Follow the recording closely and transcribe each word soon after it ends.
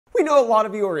We know a lot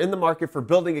of you are in the market for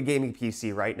building a gaming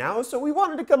PC right now, so we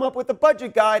wanted to come up with a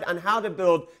budget guide on how to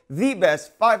build the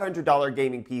best $500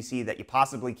 gaming PC that you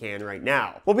possibly can right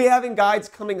now. We'll be having guides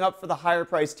coming up for the higher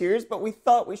price tiers, but we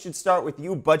thought we should start with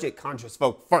you budget conscious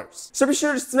folk first. So be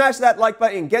sure to smash that like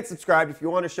button and get subscribed if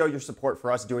you want to show your support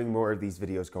for us doing more of these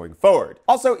videos going forward.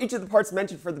 Also, each of the parts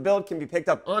mentioned for the build can be picked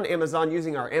up on Amazon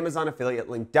using our Amazon affiliate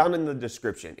link down in the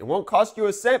description. It won't cost you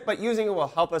a cent, but using it will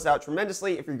help us out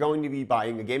tremendously if you're going to be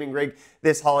buying a gaming rig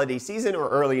this holiday season or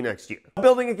early next year.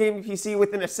 Building a gaming PC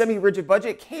within a semi-rigid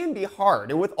budget can be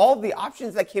hard, and with all the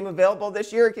options that came available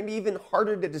this year, it can be even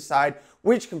harder to decide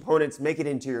which components make it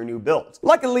into your new build.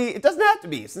 Luckily, it doesn't have to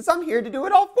be, since I'm here to do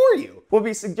it all for you. We'll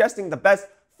be suggesting the best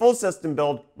full system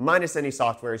build minus any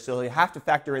software, so you have to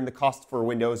factor in the cost for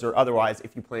Windows or otherwise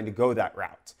if you plan to go that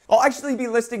route. I'll actually be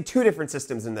listing two different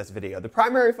systems in this video. The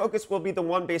primary focus will be the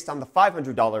one based on the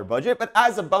 $500 budget, but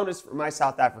as a bonus for my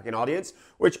South African audience,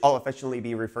 which I'll affectionately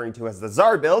be referring to as the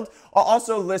Czar build, I'll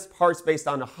also list parts based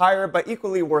on a higher but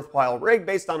equally worthwhile rig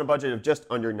based on a budget of just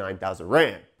under 9,000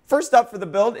 Rand. First up for the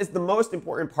build is the most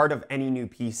important part of any new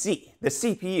PC, the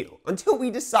CPU. Until we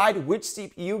decide which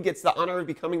CPU gets the honor of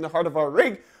becoming the heart of our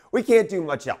rig, we can't do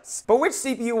much else. But which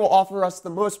CPU will offer us the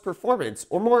most performance,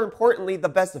 or more importantly, the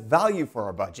best value for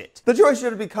our budget? The choice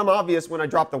should have become obvious when I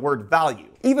dropped the word value.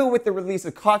 Even with the release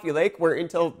of Coffee Lake, where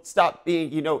Intel stopped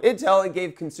being, Intel and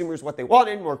gave consumers what they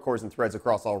wanted, more cores and threads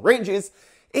across all ranges,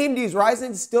 AMD's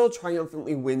Ryzen still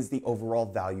triumphantly wins the overall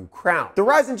value crown. The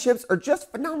Ryzen chips are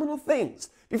just phenomenal things.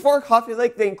 Before Coffee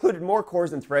Lake, they included more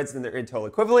cores and threads than their Intel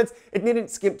equivalents and didn't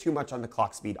skimp too much on the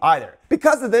clock speed either.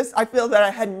 Because of this, I feel that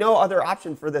I had no other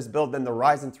option for this build than the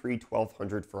Ryzen 3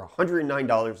 1200 for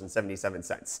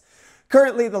 $109.77.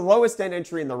 Currently, the lowest end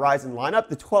entry in the Ryzen lineup,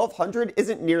 the 1200,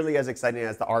 isn't nearly as exciting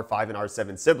as the R5 and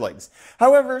R7 siblings.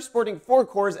 However, sporting 4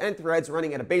 cores and threads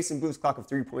running at a base and boost clock of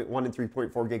 3.1 and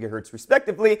 3.4 GHz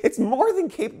respectively, it's more than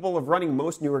capable of running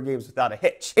most newer games without a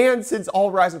hitch. And since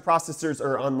all Ryzen processors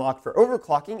are unlocked for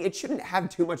overclocking, it shouldn't have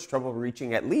too much trouble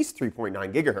reaching at least 3.9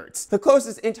 GHz. The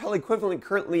closest Intel equivalent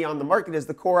currently on the market is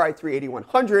the Core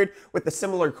i3-8100 with a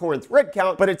similar core and thread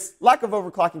count, but its lack of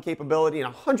overclocking capability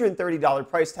and $130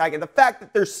 price tag, and the fact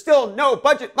that there's still no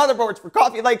budget motherboards for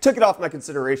Coffee Lake took it off my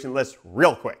consideration list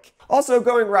real quick. Also,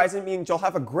 going Ryzen means you'll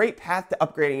have a great path to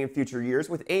upgrading in future years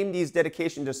with AMD's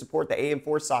dedication to support the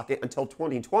AM4 socket until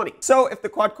 2020. So if the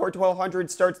quad-core 1200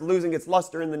 starts losing its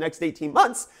luster in the next 18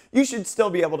 months, you should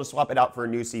still be able to swap it out for a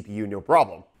new CPU, no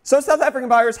problem. So South African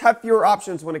buyers have fewer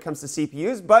options when it comes to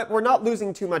CPUs, but we're not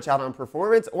losing too much out on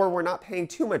performance, or we're not paying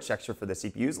too much extra for the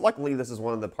CPUs. Luckily, this is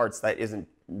one of the parts that isn't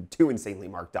too insanely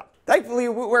marked up. Thankfully,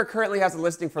 Wootware currently has a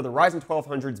listing for the Ryzen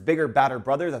 1200's bigger, badder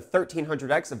brother, the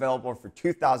 1300X, available for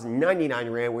 2,099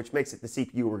 Rand, which makes it the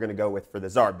CPU we're going to go with for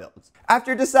the Czar builds.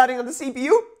 After deciding on the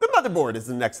CPU, the motherboard is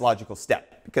the next logical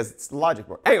step, because it's the logic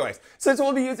board. Anyways, since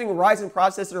we'll be using a Ryzen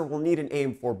processor, we'll need an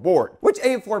AM4 board. Which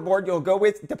AM4 board you'll go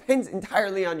with depends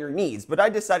entirely on your needs, but I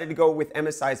decided to go with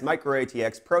MSI's Micro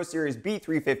ATX Pro Series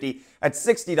B350 at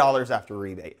 $60 after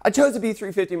rebate. I chose a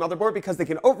B350 motherboard because they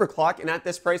can overclock, and at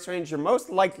this price range, you're most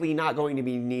likely not going to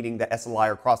be needing the SLI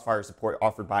or Crossfire support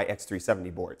offered by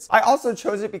X370 boards. I also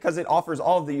chose it because it offers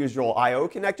all of the usual I/O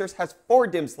connectors, has 4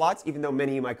 DIMM slots, even though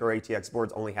many Micro ATX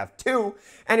boards only have 2,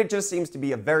 and it just seems to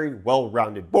be a very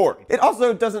well-rounded board. It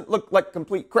also doesn't look like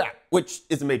complete crap, which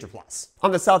is a major plus.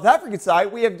 On the South African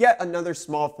side, we have yet another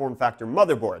small form factor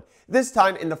motherboard, this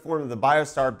time in the form of the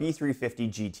BioStar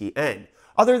B350 GTN.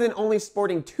 Other than only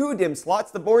sporting 2 DIMM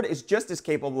slots, the board is just as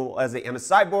capable as the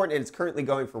MSI board, and it's currently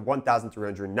going for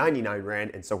 1,399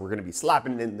 Rand, and so we're going to be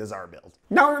slapping it in the Czar build.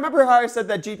 Now, remember how I said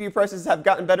that GPU prices have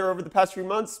gotten better over the past few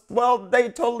months? Well, they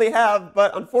totally have,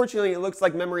 but unfortunately, it looks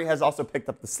like memory has also picked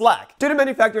up the slack. Due to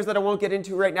many factors that I won't get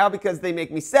into right now because they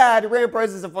make me sad, RAM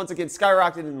prices have once again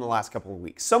skyrocketed in the last couple of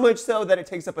weeks, so much so that it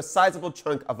takes up a sizable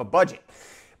chunk of a budget.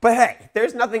 But hey,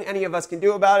 there's nothing any of us can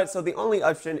do about it, so the only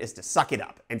option is to suck it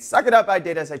up. And suck it up I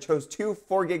did as I chose 2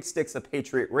 4GB sticks of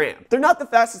Patriot RAM. They're not the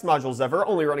fastest modules ever,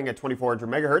 only running at 2400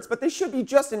 MHz, but they should be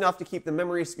just enough to keep the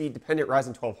memory speed dependent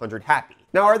Ryzen 1200 happy.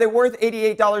 Now, are they worth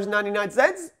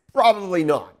 $88.99? Probably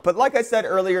not. But like I said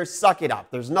earlier, suck it up.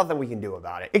 There's nothing we can do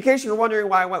about it. In case you're wondering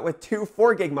why I went with 2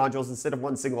 4GB modules instead of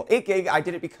one single 8GB, I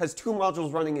did it because 2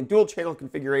 modules running in dual channel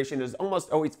configuration is almost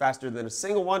always faster than a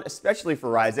single one, especially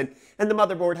for Ryzen, and the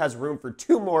motherboard has room for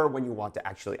 2 more when you want to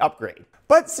actually upgrade.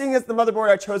 But seeing as the motherboard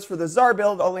I chose for the Czar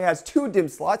build only has 2 DIMM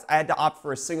slots, I had to opt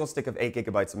for a single stick of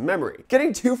 8GB of memory.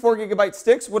 Getting 2 4GB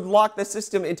sticks would lock the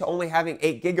system into only having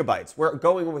 8GB, where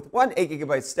going with one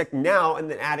 8GB stick now and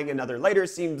then adding another later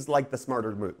seems seems like the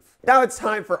smarter move. Now it's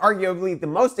time for arguably the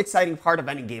most exciting part of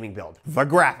any gaming build, the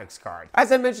graphics card.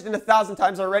 As I mentioned 1,000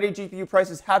 times already, GPU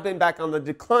prices have been back on the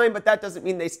decline, but that doesn't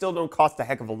mean they still don't cost a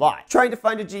heck of a lot. Trying to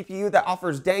find a GPU that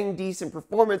offers dang decent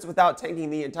performance without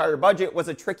tanking the entire budget was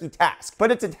a tricky task,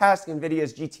 but it's a task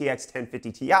NVIDIA's GTX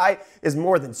 1050 Ti is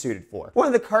more than suited for. One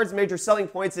of the card's major selling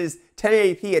points is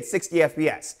 1080p at 60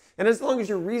 FPS, and as long as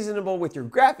you're reasonable with your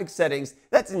graphics settings,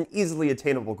 that's an easily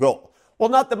attainable goal. While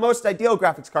not the most ideal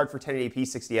graphics card for 1080p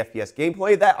 60 FPS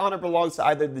gameplay, that honor belongs to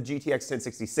either the GTX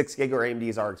 1066 GB or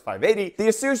AMD's RX 580. The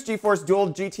Asus GeForce Dual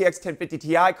GTX 1050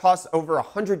 Ti costs over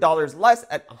 $100 less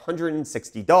at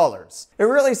 $160. It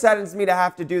really saddens me to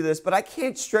have to do this, but I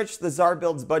can't stretch the Czar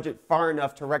build's budget far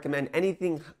enough to recommend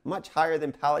anything much higher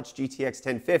than Palette's GTX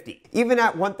 1050. Even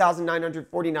at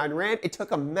 1,949 Rand, it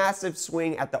took a massive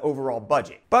swing at the overall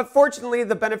budget. But fortunately,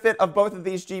 the benefit of both of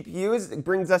these GPUs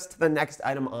brings us to the next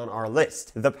item on our list.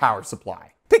 The power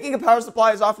supply. Picking a power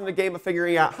supply is often a game of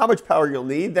figuring out how much power you'll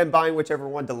need, then buying whichever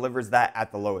one delivers that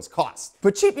at the lowest cost.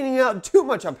 But cheapening out too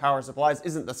much on power supplies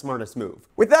isn't the smartest move.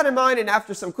 With that in mind, and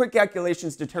after some quick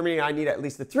calculations determining I need at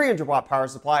least a 300 watt power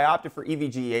supply, I opted for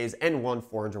EVGA's N1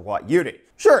 400 watt unit.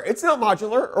 Sure, it's not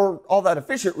modular or all that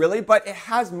efficient really, but it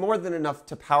has more than enough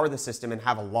to power the system and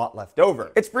have a lot left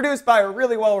over. It's produced by a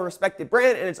really well-respected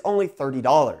brand and it's only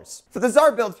 $30. For the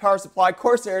Czar build power supply,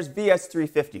 Corsair's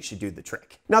VS350 should do the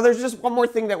trick. Now there's just one more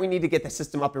thing that we need to get the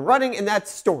system up and running, and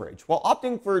that's storage. While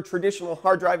opting for a traditional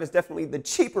hard drive is definitely the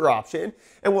cheaper option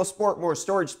and will sport more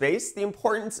storage space, the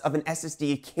importance of an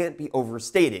SSD can't be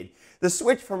overstated. The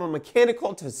switch from a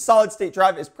mechanical to solid-state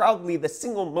drive is probably the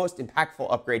single most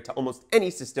impactful upgrade to almost any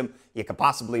system you could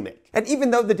possibly make. And even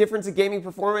though the difference in gaming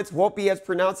performance won't be as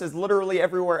pronounced as literally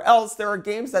everywhere else, there are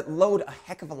games that load a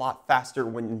heck of a lot faster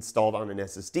when installed on an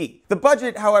SSD. The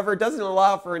budget, however, doesn't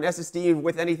allow for an SSD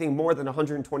with anything more than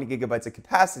 120 gigabytes of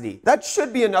capacity. That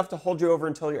should be enough to hold you over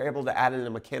until you're able to add in a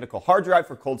mechanical hard drive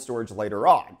for cold storage later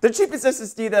on. The cheapest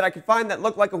SSD that I could find that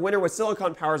looked like a winner was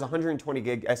Silicon Power's 120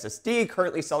 gig SSD,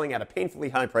 currently selling at a painfully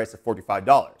high price of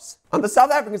 $45. On the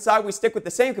South African side, we stick with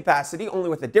the same capacity, only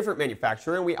with a different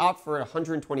manufacturer, and we opt for a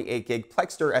 128 gig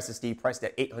Plextor SSD priced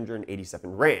at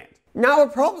 887 Rand. Now we're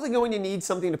probably going to need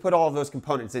something to put all of those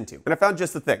components into, and I found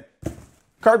just the thing.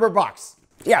 Cardboard box.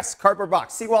 Yes, cardboard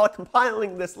box. See, while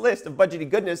compiling this list of budgety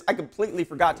goodness, I completely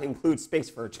forgot to include space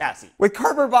for a chassis. With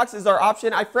cardboard box as our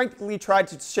option, I frankly tried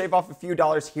to shave off a few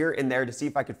dollars here and there to see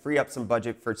if I could free up some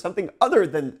budget for something other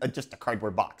than just a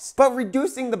cardboard box. But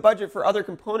reducing the budget for other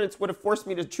components would have forced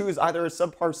me to choose either a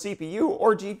subpar CPU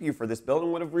or GPU for this build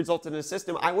and would have resulted in a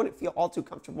system I wouldn't feel all too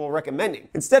comfortable recommending.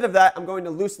 Instead of that, I'm going to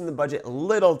loosen the budget a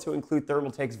little to include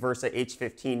Thermaltake's Versa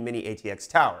H15 Mini ATX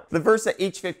Tower. The Versa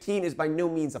H15 is by no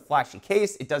means a flashy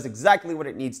case. It does exactly what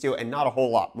it needs to and not a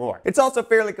whole lot more. It's also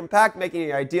fairly compact, making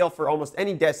it ideal for almost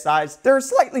any desk size. There are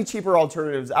slightly cheaper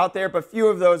alternatives out there, but few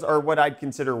of those are what I'd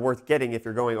consider worth getting if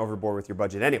you're going overboard with your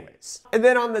budget anyways. And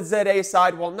then on the ZA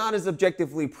side, while not as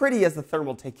objectively pretty as the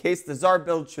Thermaltake case, the Czar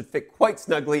build should fit quite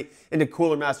snugly into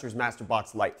Cooler Master's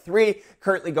Masterbox Lite 3,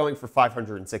 currently going for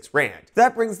 506 Rand.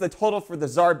 That brings the total for the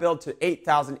Czar build to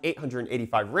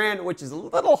 8,885 Rand, which is a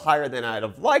little higher than I'd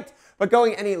have liked, but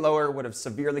going any lower would have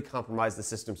severely compromised the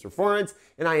system's performance,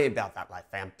 and I ain't about that life,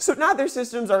 fam. So neither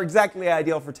systems are exactly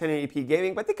ideal for 1080p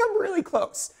gaming, but they come really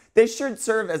close. They should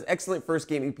serve as excellent first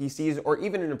gaming PCs or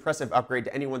even an impressive upgrade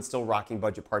to anyone still rocking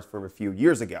budget parts from a few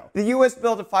years ago. The US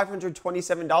build of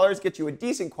 $527 gets you a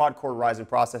decent quad-core Ryzen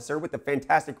processor with a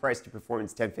fantastic price to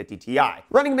performance 1050 Ti.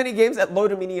 Running many games at low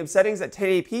to medium settings at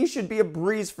 1080p should be a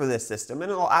breeze for this system, and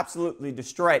it'll absolutely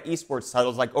destroy at esports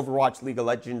titles like Overwatch, League of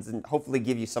Legends, and hopefully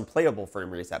give you some playable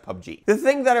frame rates at PUBG. The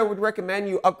thing that I would recommend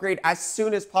you upgrade as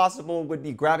soon as possible would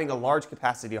be grabbing a large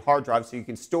capacity hard drive so you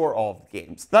can store all of the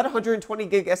games. That 120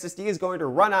 gig SSD is going to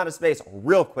run out of space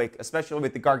real quick, especially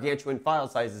with the gargantuan file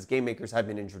sizes game makers have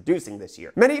been introducing this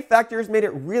year. Many factors made it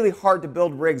really hard to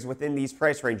build rigs within these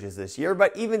price ranges this year,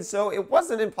 but even so, it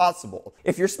wasn't impossible.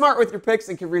 If you're smart with your picks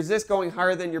and can resist going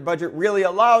higher than your budget really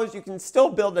allows, you can still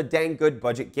build a dang good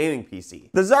budget gaming PC.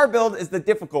 The Czar build is the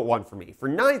difficult one for me. For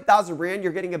 9,000 Rand,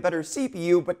 you're getting a better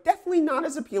CPU, but definitely not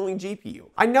as appealing GPU.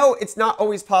 I know it's not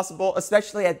always possible,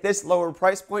 especially at this lower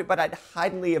price point, but I'd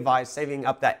highly advise saving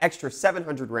up that extra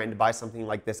 700 Rand to buy something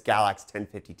like this Galax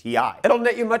 1050 Ti. It'll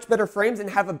net you much better frames and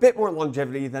have a bit more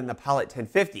longevity than the Palette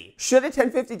 1050. Should a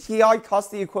 1050 Ti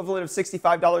cost the equivalent of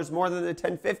 $65 more than the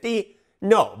 1050?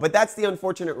 No, but that's the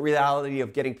unfortunate reality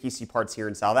of getting PC parts here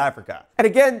in South Africa. And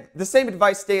again, the same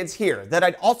advice stands here, that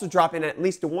I'd also drop in at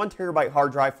least a 1TB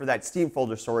hard drive for that Steam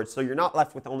folder storage so you're not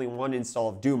left with only one install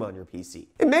of Doom on your PC.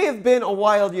 It may have been a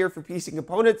wild year for PC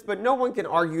components, but no one can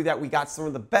argue that we got some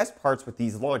of the best parts with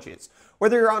these launches.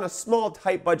 Whether you're on a small,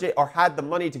 tight budget or had the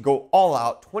money to go all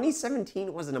out,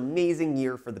 2017 was an amazing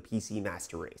year for the PC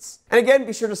master race. And again,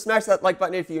 be sure to smash that like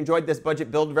button if you enjoyed this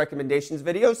budget build recommendations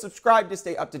video, subscribe to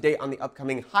stay up to date on the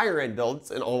upcoming higher end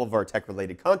builds and all of our tech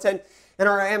related content, and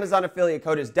our Amazon affiliate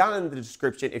code is down in the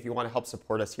description if you want to help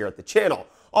support us here at the channel.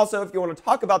 Also, if you want to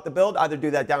talk about the build, either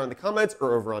do that down in the comments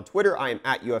or over on Twitter. I am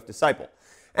at UFDisciple.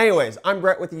 Anyways, I'm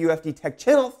Brett with the UFD Tech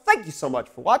channel. Thank you so much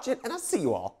for watching, and I'll see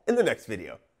you all in the next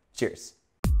video. Cheers.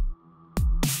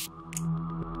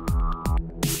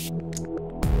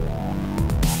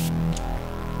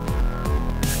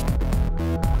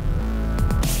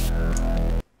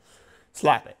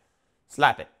 Slap it.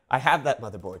 Slap it. I have that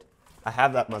motherboard. I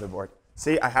have that motherboard.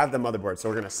 See, I have the motherboard, so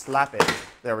we're going to slap it.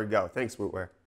 There we go. Thanks, Wootware.